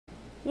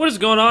What is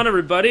going on,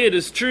 everybody? It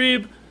is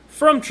Treeb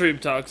from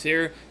Treeb Talks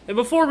here, and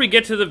before we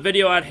get to the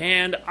video at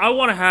hand, I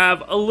want to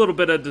have a little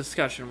bit of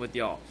discussion with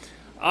y'all.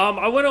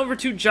 I went over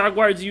to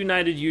Jaguars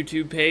United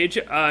YouTube page.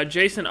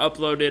 Jason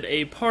uploaded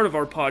a part of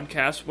our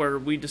podcast where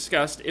we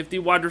discussed if the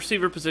wide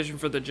receiver position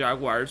for the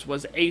Jaguars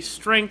was a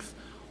strength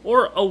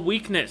or a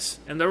weakness,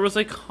 and there was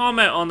a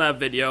comment on that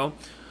video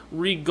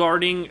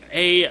regarding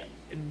a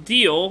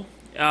deal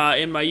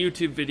in my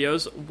YouTube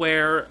videos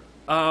where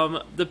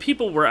the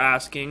people were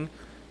asking,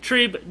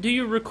 Treeb, do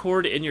you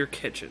record in your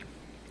kitchen?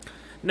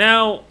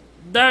 Now,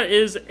 that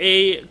is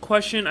a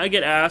question I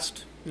get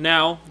asked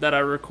now that I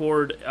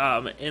record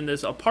in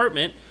this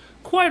apartment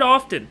quite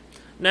often.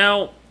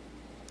 Now,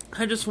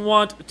 I just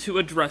want to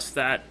address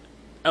that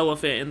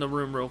elephant in the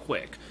room real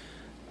quick.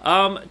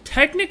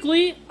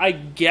 Technically, I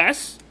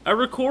guess I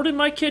record in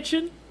my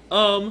kitchen.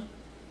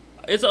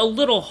 It's a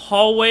little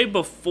hallway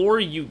before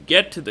you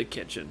get to the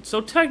kitchen.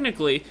 So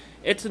technically,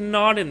 it's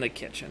not in the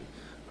kitchen.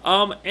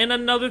 And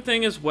another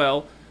thing as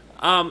well,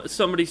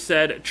 somebody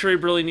said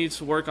Treeb really needs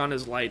to work on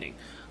his lighting.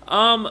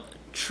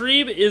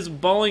 Treeb is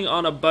balling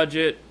on a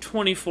budget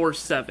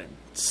 24/7.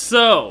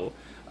 So,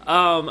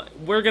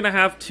 we're going to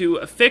have to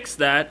fix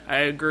that, I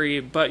agree.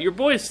 But your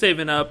boy's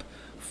saving up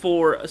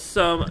for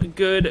some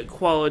good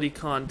quality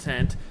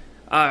content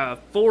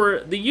for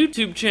the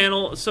YouTube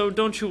channel, so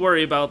don't you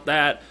worry about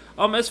that.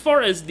 As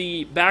far as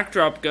the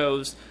backdrop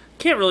goes,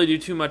 can't really do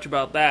too much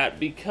about that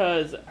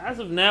because as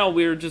of now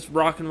we're just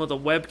rocking with a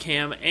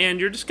webcam and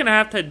you're just gonna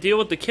have to deal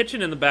with the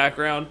kitchen in the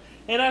background.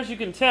 And as you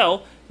can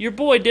tell, your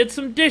boy did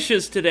some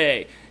dishes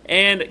today,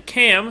 and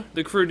Cam,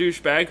 the crew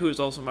douchebag, who is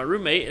also my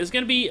roommate, is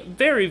gonna be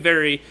very,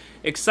 very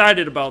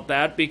excited about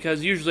that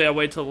because usually I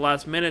wait till the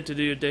last minute to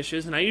do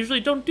dishes, and I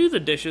usually don't do the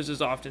dishes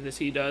as often as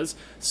he does.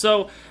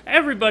 So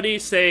everybody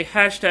say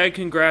hashtag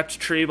congrats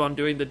Treeb on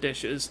doing the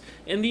dishes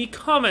in the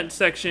comment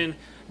section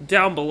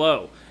down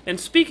below. And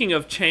speaking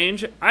of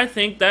change, I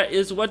think that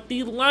is what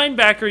the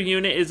linebacker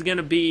unit is going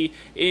to be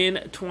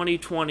in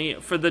 2020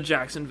 for the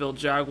Jacksonville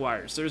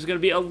Jaguars. There's going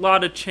to be a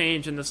lot of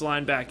change in this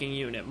linebacking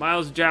unit.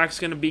 Myles Jack's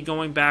going to be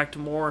going back to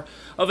more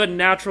of a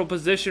natural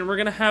position. We're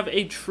going to have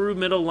a true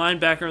middle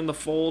linebacker in the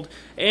fold,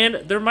 and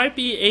there might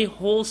be a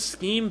whole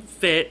scheme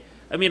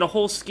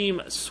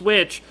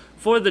switch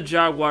for the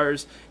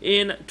Jaguars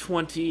in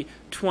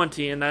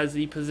 2020, and that is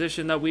the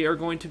position that we are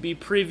going to be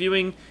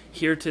previewing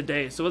here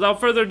today. So without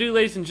further ado,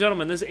 ladies and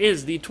gentlemen, this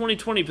is the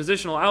 2020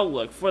 positional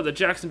outlook for the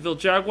Jacksonville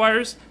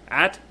Jaguars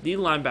at the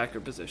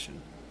linebacker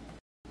position.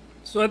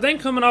 So I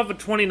think coming off of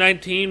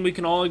 2019, we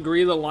can all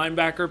agree the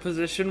linebacker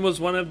position was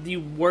one of the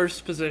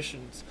worst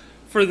positions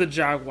for the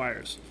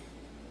Jaguars.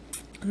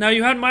 Now,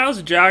 you had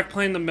Myles Jack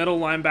playing the middle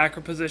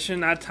linebacker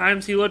position. At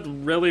times, he looked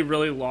really,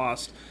 really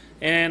lost.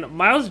 And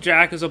Myles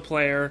Jack is a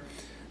player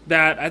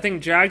that I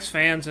think Jags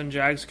fans and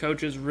Jags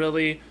coaches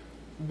really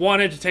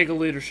wanted to take a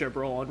leadership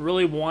role and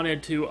really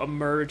wanted to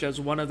emerge as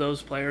one of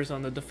those players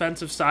on the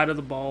defensive side of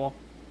the ball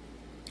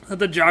that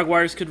the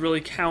Jaguars could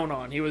really count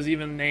on. He was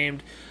even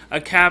named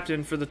a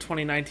captain for the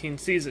 2019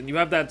 season. You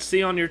have that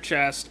C on your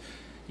chest.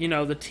 You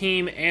know, the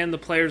team and the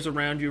players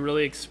around you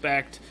really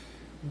expect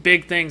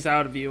big things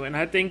out of you, and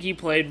I think he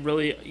played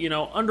really,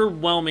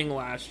 underwhelming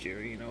last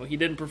year. He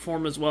didn't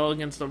perform as well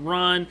against the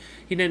run.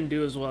 He didn't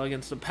do as well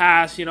against the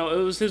pass. It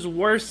was his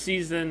worst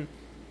season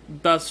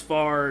thus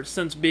far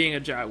since being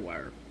a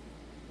Jaguar.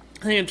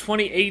 I think in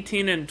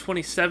 2018 and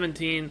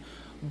 2017,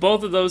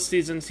 both of those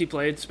seasons he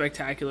played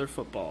spectacular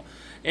football.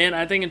 And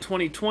I think in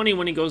 2020,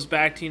 when he goes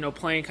back to,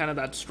 playing kind of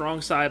that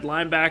strong side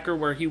linebacker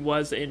where he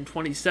was in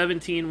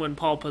 2017 when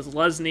Paul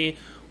Posluszny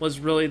was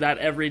really that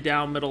every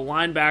down middle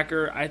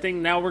linebacker, I think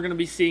now we're going to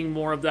be seeing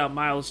more of that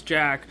Myles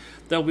Jack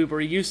that we were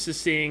used to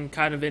seeing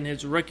kind of in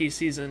his rookie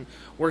season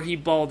where he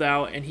balled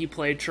out and he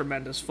played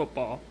tremendous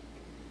football.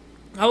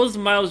 That was the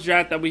Myles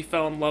Jack that we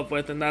fell in love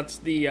with, and that's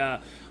the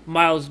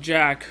Myles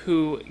Jack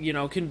who,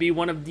 can be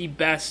one of the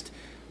best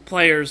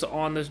players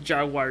on this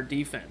Jaguar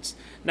defense.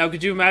 Now,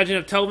 could you imagine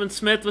if Telvin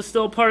Smith was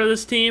still a part of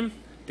this team?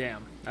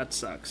 Damn, that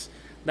sucks.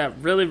 That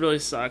really, really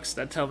sucks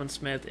that Telvin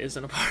Smith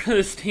isn't a part of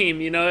this team.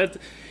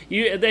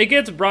 It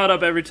gets brought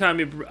up every time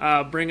you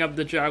bring up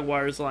the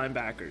Jaguars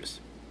linebackers.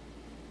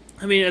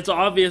 I mean, it's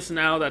obvious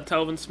now that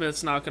Telvin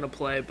Smith's not going to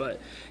play,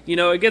 but,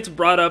 it gets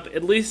brought up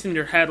at least in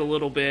your head a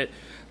little bit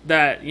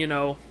that,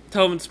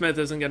 Telvin Smith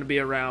isn't going to be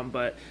around.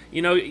 But,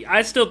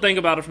 I still think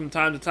about it from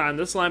time to time.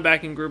 This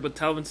linebacking group with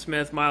Telvin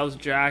Smith, Myles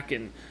Jack,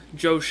 and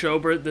Joe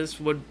Schobert, this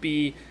would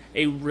be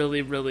a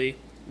really, really,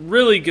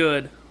 really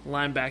good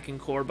linebacking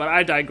core. But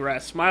I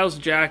digress. Myles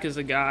Jack is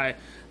a guy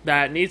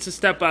that needs to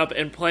step up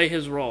and play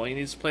his role. He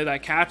needs to play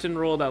that captain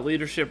role, that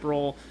leadership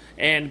role,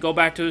 and go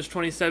back to his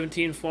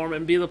 2017 form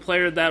and be the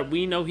player that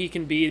we know he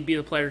can be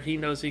the player he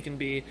knows he can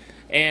be,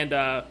 and,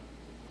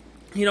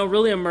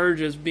 really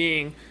emerge as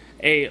being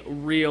a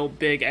real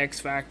big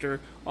X factor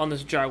on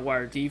this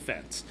Jaguar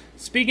defense.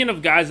 Speaking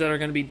of guys that are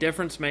going to be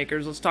difference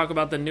makers, let's talk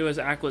about the newest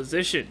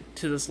acquisition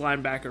to this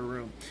linebacker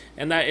room,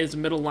 and that is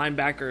middle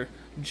linebacker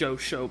Joe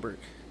Schobert.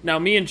 Now,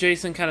 me and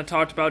Jason kind of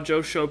talked about Joe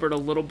Schobert a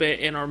little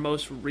bit in our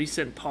most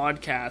recent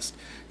podcast.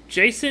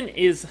 Jason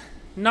is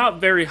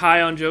not very high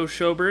on Joe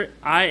Schobert.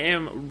 I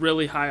am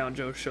really high on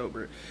Joe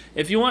Schobert.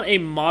 If you want a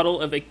model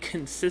of a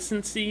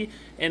consistency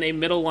and a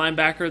middle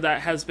linebacker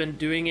that has been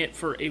doing it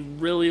for a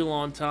really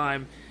long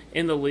time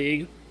in the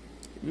league,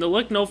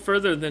 look no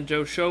further than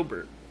Joe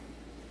Schobert.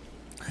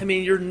 I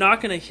mean, you're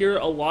not going to hear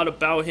a lot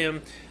about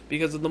him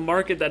because of the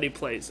market that he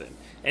plays in.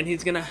 And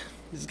he's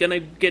gonna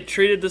get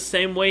treated the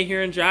same way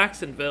here in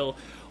Jacksonville,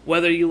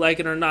 whether you like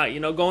it or not.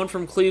 Going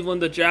from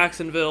Cleveland to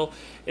Jacksonville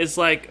is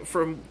like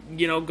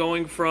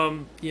going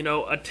from,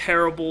 a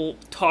terrible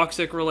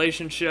toxic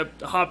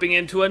relationship hopping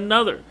into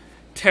another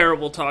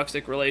terrible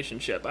toxic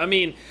relationship. I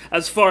mean,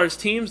 as far as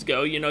teams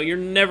go, you're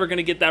never going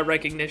to get that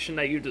recognition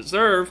that you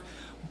deserve,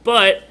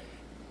 but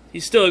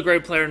he's still a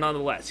great player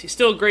nonetheless. He's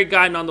still a great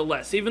guy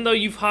nonetheless. Even though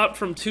you've hopped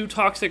from 2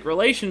 toxic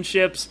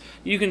relationships,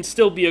 you can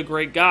still be a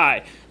great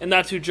guy. And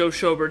that's who Joe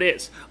Schobert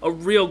is. A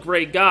real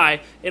great guy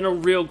and a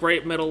real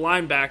great middle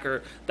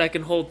linebacker that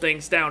can hold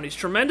things down. He's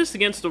tremendous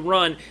against the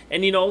run.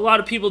 And, a lot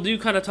of people do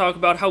kind of talk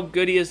about how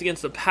good he is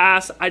against the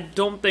pass. I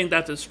don't think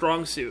that's his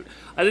strong suit.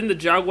 I think the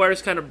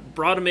Jaguars kind of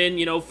brought him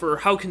in, for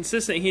how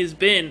consistent he has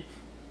been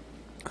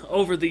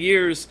over the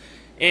years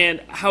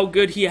and how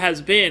good he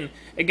has been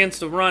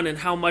against the run and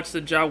how much the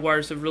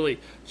Jaguars have really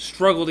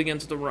struggled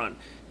against the run.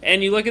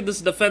 And you look at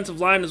this defensive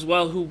line as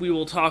well, who we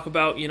will talk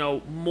about,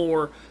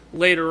 more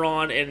later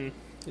on and,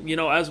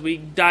 as we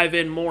dive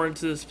in more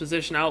into this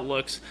position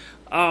outlooks.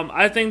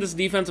 I think this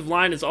defensive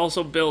line is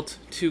also built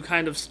to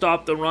kind of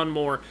stop the run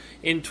more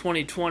in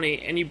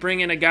 2020. And you bring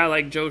in a guy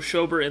like Joe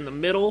Schobert in the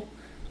middle,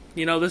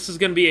 this is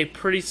going to be a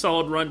pretty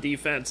solid run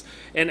defense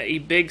and a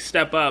big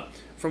step up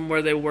from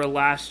where they were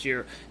last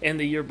year and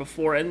the year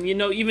before. And,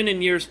 even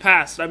in years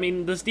past, I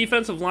mean, this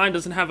defensive line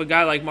doesn't have a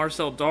guy like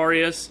Marcel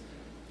Darius.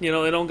 They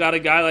don't got a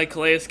guy like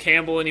Calais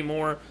Campbell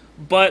anymore.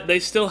 But they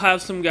still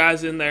have some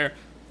guys in there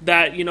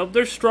that,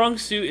 their strong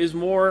suit is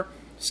more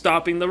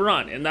stopping the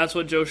run. And that's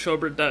what Joe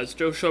Schobert does.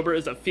 Joe Schobert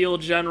is a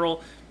field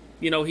general.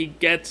 He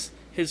gets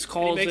his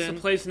calls in. He makes the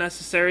plays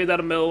necessary that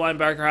a middle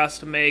linebacker has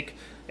to make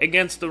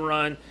against the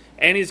run.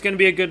 And he's going to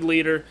be a good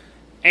leader.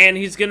 And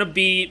he's going to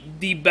be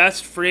the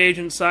best free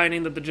agent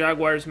signing that the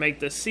Jaguars make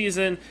this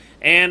season.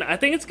 And I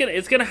think it's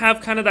going to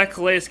have kind of that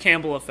Calais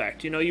Campbell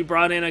effect. You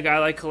brought in a guy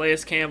like Calais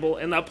Campbell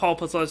and that Paul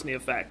Posluszny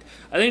effect.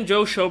 I think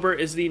Joe Schobert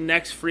is the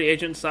next free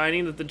agent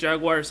signing that the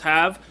Jaguars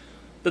have,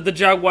 that the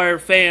Jaguar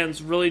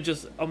fans really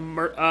just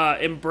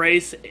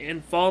embrace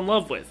and fall in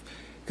love with.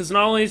 Because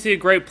not only is he a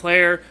great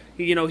player,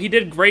 he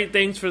did great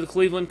things for the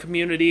Cleveland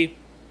community.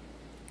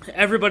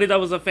 Everybody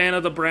that was a fan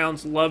of the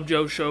Browns loved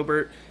Joe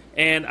Schobert.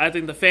 And I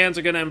think the fans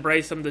are going to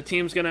embrace him. The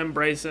team's going to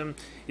embrace him.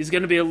 He's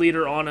going to be a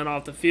leader on and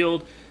off the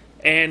field.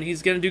 And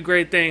he's going to do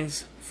great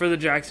things for the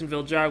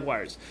Jacksonville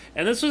Jaguars.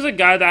 And this was a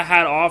guy that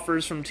had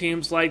offers from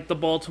teams like the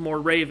Baltimore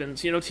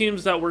Ravens.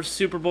 Teams that were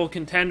Super Bowl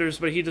contenders.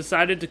 But he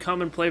decided to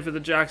come and play for the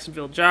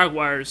Jacksonville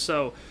Jaguars.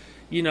 So,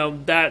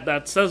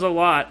 that says a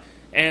lot.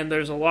 And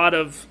there's a lot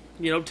of,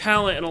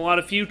 talent and a lot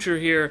of future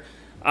here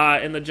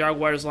in the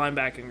Jaguars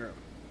linebacking room.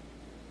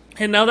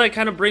 And now that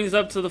kind of brings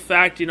up to the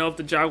fact, if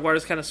the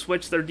Jaguars kind of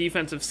switch their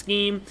defensive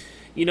scheme,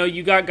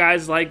 you got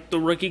guys like the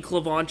rookie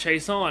Clavon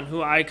Chason,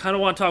 who I kind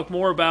of want to talk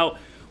more about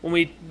when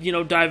we,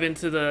 dive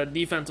into the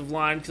defensive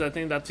line, because I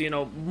think that's,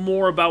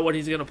 more about what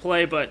he's going to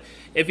play. But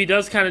if he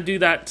does kind of do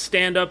that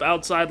stand-up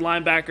outside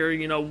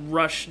linebacker,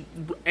 rush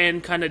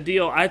end kind of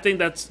deal, I think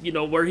that's,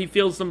 where he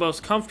feels the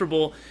most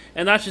comfortable,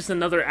 and that's just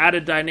another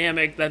added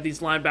dynamic that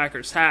these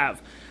linebackers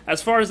have.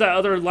 As far as that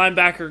other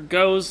linebacker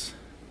goes,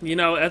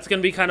 that's going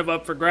to be kind of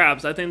up for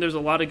grabs. I think there's a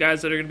lot of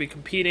guys that are going to be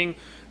competing,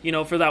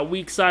 for that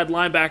weak side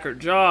linebacker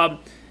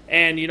job.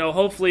 And,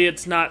 hopefully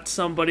it's not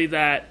somebody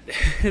that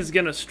is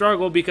going to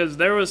struggle, because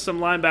there was some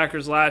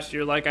linebackers last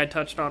year, like I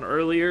touched on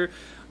earlier,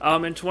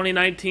 in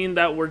 2019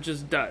 that were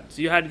just duds.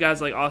 You had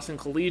guys like Austin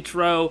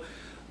Calitro.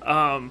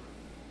 I'm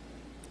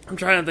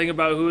trying to think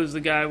about who is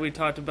the guy we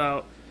talked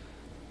about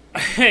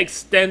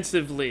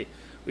extensively.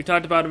 We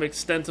talked about him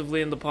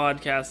extensively in the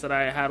podcast that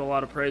I had a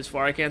lot of praise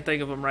for. I can't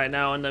think of him right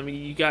now. And, I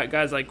mean, you got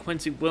guys like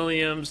Quincy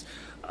Williams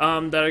that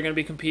are going to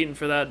be competing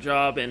for that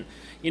job. And,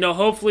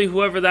 hopefully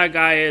whoever that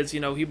guy is,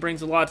 he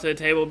brings a lot to the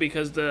table,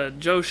 because the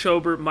Joe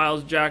Schobert,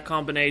 Myles Jack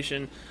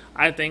combination,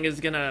 I think,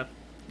 is going to,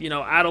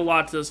 add a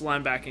lot to this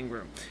linebacking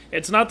room.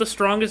 It's not the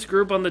strongest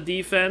group on the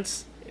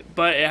defense,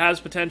 but it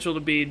has potential to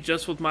be,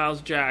 just with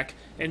Myles Jack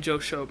and Joe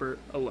Schobert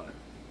alone.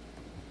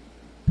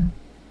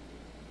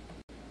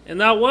 And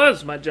that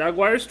was my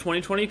Jaguars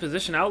 2020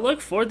 position outlook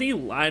for the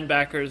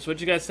linebackers. What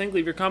you guys think?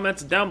 Leave your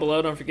comments down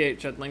below. Don't forget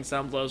to check the links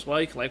down below as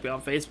well. You can like me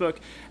on Facebook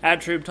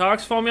at Treeb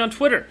Talks. Follow me on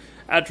Twitter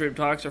at Treeb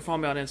Talks, or follow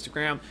me on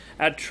Instagram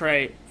at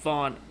Trey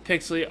Vaughn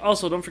Pixley.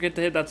 Also, don't forget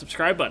to hit that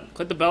subscribe button.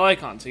 Click the bell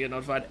icon so you get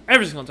notified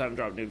every single time I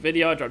drop a new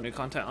video. I drop new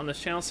content on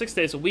this channel 6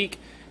 days a week.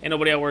 Ain't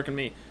nobody outworking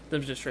me.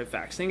 Them's just straight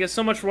facts. Thank you guys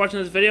so much for watching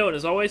this video, and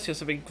as always, just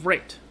have a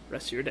great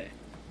rest of your day.